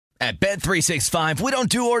At Bet365, we don't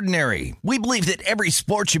do ordinary. We believe that every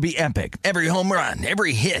sport should be epic. Every home run,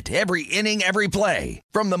 every hit, every inning, every play.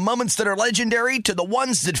 From the moments that are legendary to the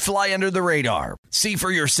ones that fly under the radar. See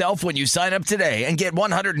for yourself when you sign up today and get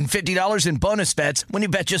 $150 in bonus bets when you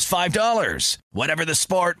bet just $5. Whatever the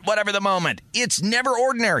sport, whatever the moment, it's never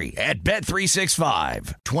ordinary at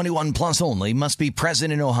Bet365. 21 plus only. Must be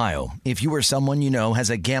present in Ohio. If you or someone you know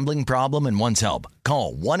has a gambling problem and wants help,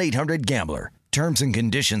 call 1-800-GAMBLER. Terms and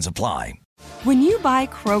conditions apply. When you buy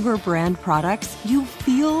Kroger brand products, you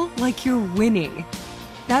feel like you're winning.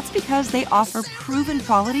 That's because they offer proven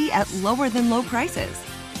quality at lower than low prices.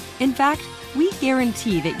 In fact, we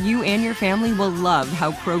guarantee that you and your family will love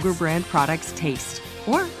how Kroger brand products taste,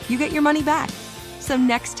 or you get your money back. So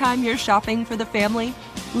next time you're shopping for the family,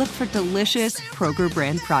 look for delicious Kroger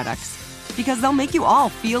brand products, because they'll make you all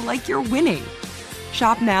feel like you're winning.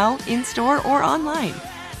 Shop now, in-store, or online.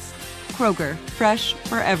 Kroger, fresh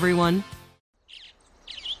for everyone.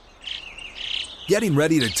 Getting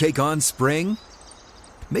ready to take on spring?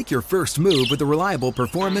 Make your first move with the reliable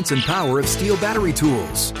performance and power of Steel battery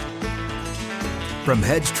tools. From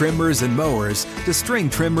hedge trimmers and mowers to string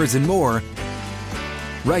trimmers and more,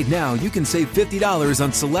 right now you can save $50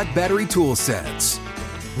 on select battery tool sets.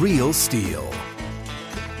 Real Steel.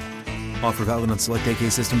 Offer valid on select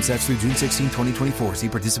AK system sets through June 16, 2024. See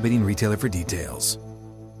participating retailer for details.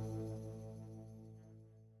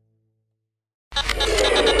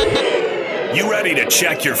 You ready to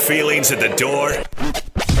check your feelings at the door?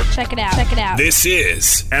 Check it out. Check it out. This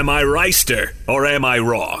is Am I Reister or Am I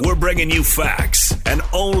Wrong? We're bringing you facts and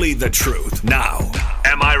only the truth. Now,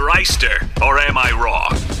 Am I Reister or Am I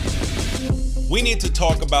Wrong? We need to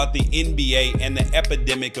talk about the NBA and the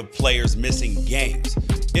epidemic of players missing games.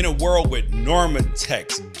 In a world with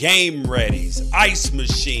Normatechs, game readies, ice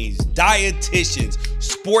machines, dietitians,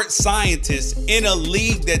 sports scientists, in a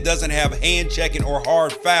league that doesn't have hand checking or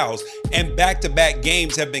hard fouls, and back-to-back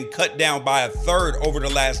games have been cut down by a third over the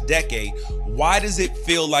last decade, why does it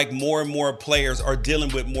feel like more and more players are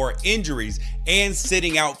dealing with more injuries and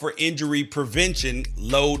sitting out for injury prevention,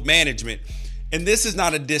 load management? And this is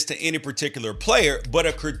not a diss to any particular player, but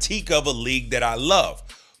a critique of a league that I love.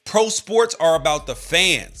 Pro sports are about the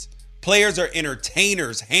fans. Players are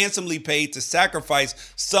entertainers, handsomely paid to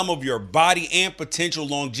sacrifice some of your body and potential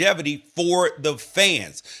longevity for the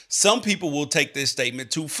fans. Some people will take this statement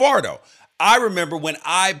too far, though. I remember when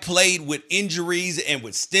I played with injuries and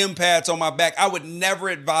with stem pads on my back, I would never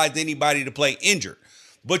advise anybody to play injured.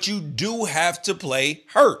 But you do have to play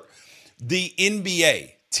hurt. The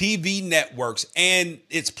NBA, TV networks, and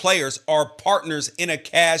its players are partners in a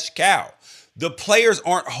cash cow. The players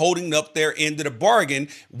aren't holding up their end of the bargain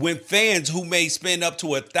when fans who may spend up to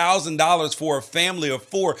 $1,000 for a family of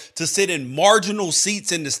four to sit in marginal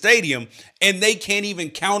seats in the stadium, and they can't even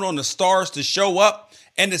count on the stars to show up.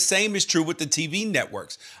 And the same is true with the TV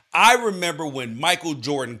networks. I remember when Michael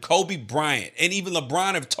Jordan, Kobe Bryant, and even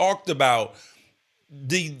LeBron have talked about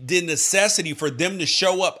the necessity for them to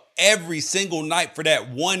show up every single night for that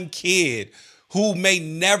one kid who may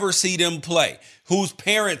never see them play, whose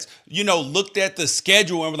parents, looked at the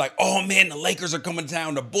schedule and were like, oh man, the Lakers are coming to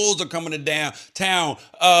town, the Bulls are coming to town,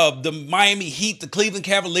 the Miami Heat, the Cleveland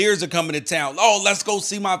Cavaliers are coming to town. Oh, let's go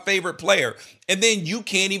see my favorite player. And then you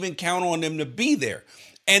can't even count on them to be there.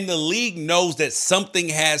 And the league knows that something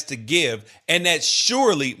has to give, and that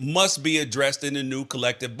surely must be addressed in the new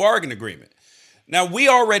collective bargain agreement. Now, we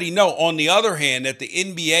already know, on the other hand, that the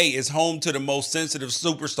NBA is home to the most sensitive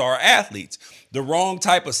superstar athletes. The wrong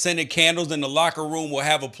type of scented candles in the locker room will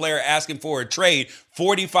have a player asking for a trade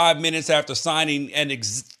 45 minutes after signing an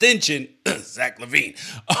extension, Zach LaVine.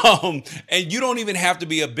 And you don't even have to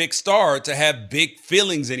be a big star to have big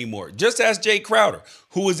feelings anymore. Just ask Jay Crowder,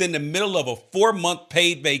 who is in the middle of a 4-month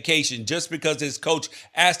paid vacation just because his coach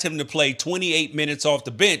asked him to play 28 minutes off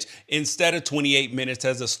the bench instead of 28 minutes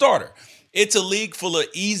as a starter. It's a league full of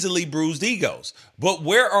easily bruised egos. But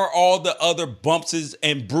where are all the other bumps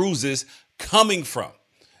and bruises coming from?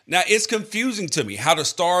 Now, it's confusing to me how the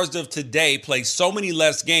stars of today play so many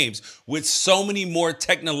less games with so many more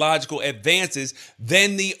technological advances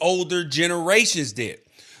than the older generations did.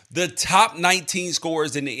 The top 19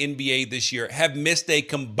 scorers in the NBA this year have missed a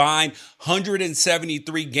combined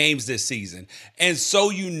 173 games this season. And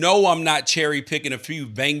so I'm not cherry picking a few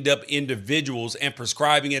banged up individuals and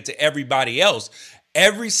prescribing it to everybody else.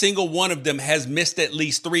 Every single one of them has missed at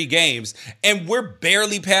least 3 games, and we're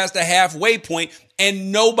barely past the halfway point,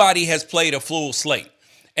 and nobody has played a full slate.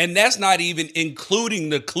 And that's not even including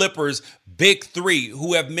the Clippers' big 3,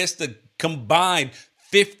 who have missed a combined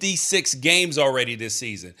 56 games already this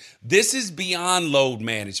season. This is beyond load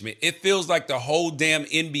management. It feels like the whole damn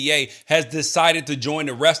NBA has decided to join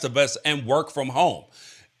the rest of us and work from home.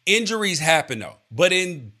 Injuries happen though, but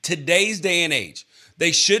in today's day and age,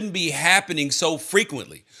 they shouldn't be happening so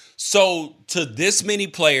frequently. So to this many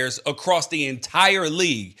players across the entire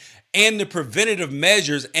league, and the preventative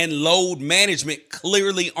measures and load management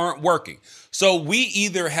clearly aren't working. So we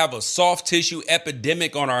either have a soft tissue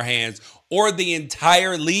epidemic on our hands, or the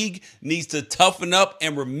entire league needs to toughen up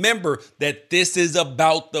and remember that this is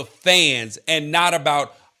about the fans and not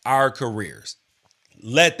about our careers.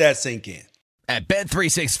 Let that sink in. At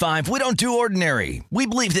Bet365, we don't do ordinary. We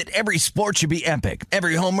believe that every sport should be epic.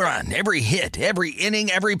 Every home run, every hit, every inning,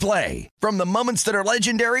 every play. From the moments that are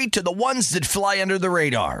legendary to the ones that fly under the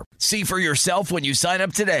radar. See for yourself when you sign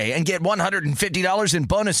up today and get $150 in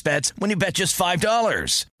bonus bets when you bet just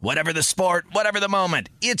 $5. Whatever the sport, whatever the moment,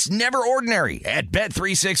 it's never ordinary at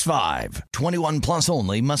Bet365. 21 plus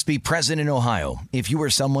only. Must be present in Ohio. If you or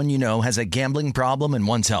someone you know has a gambling problem and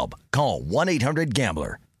wants help, call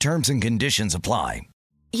 1-800-GAMBLER. Terms and conditions apply.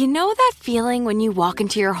 You know that feeling when you walk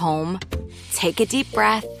into your home, take a deep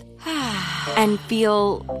breath, and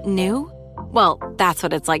feel new? Well, that's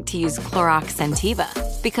what it's like to use Clorox Scentiva.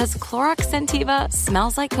 Because Clorox Scentiva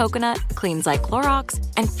smells like coconut, cleans like Clorox,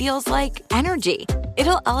 and feels like energy.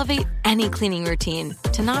 It'll elevate any cleaning routine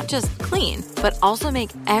to not just clean, but also make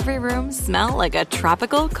every room smell like a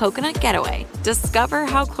tropical coconut getaway. Discover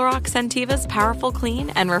how Clorox Scentiva's powerful clean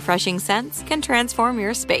and refreshing scents can transform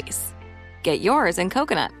your space. Get yours in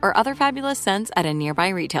coconut or other fabulous scents at a nearby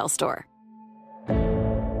retail store.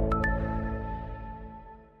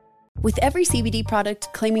 With every CBD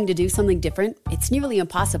product claiming to do something different, it's nearly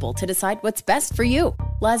impossible to decide what's best for you.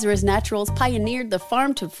 Lazarus Naturals pioneered the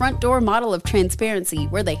farm-to-front-door model of transparency,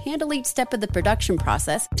 where they handle each step of the production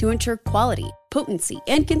process to ensure quality, potency,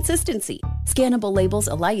 and consistency. Scannable labels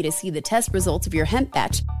allow you to see the test results of your hemp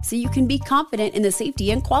batch, so you can be confident in the safety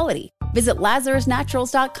and quality. Visit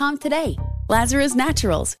LazarusNaturals.com today. Lazarus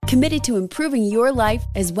Naturals, committed to improving your life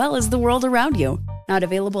as well as the world around you. Not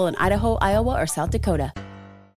available in Idaho, Iowa, or South Dakota.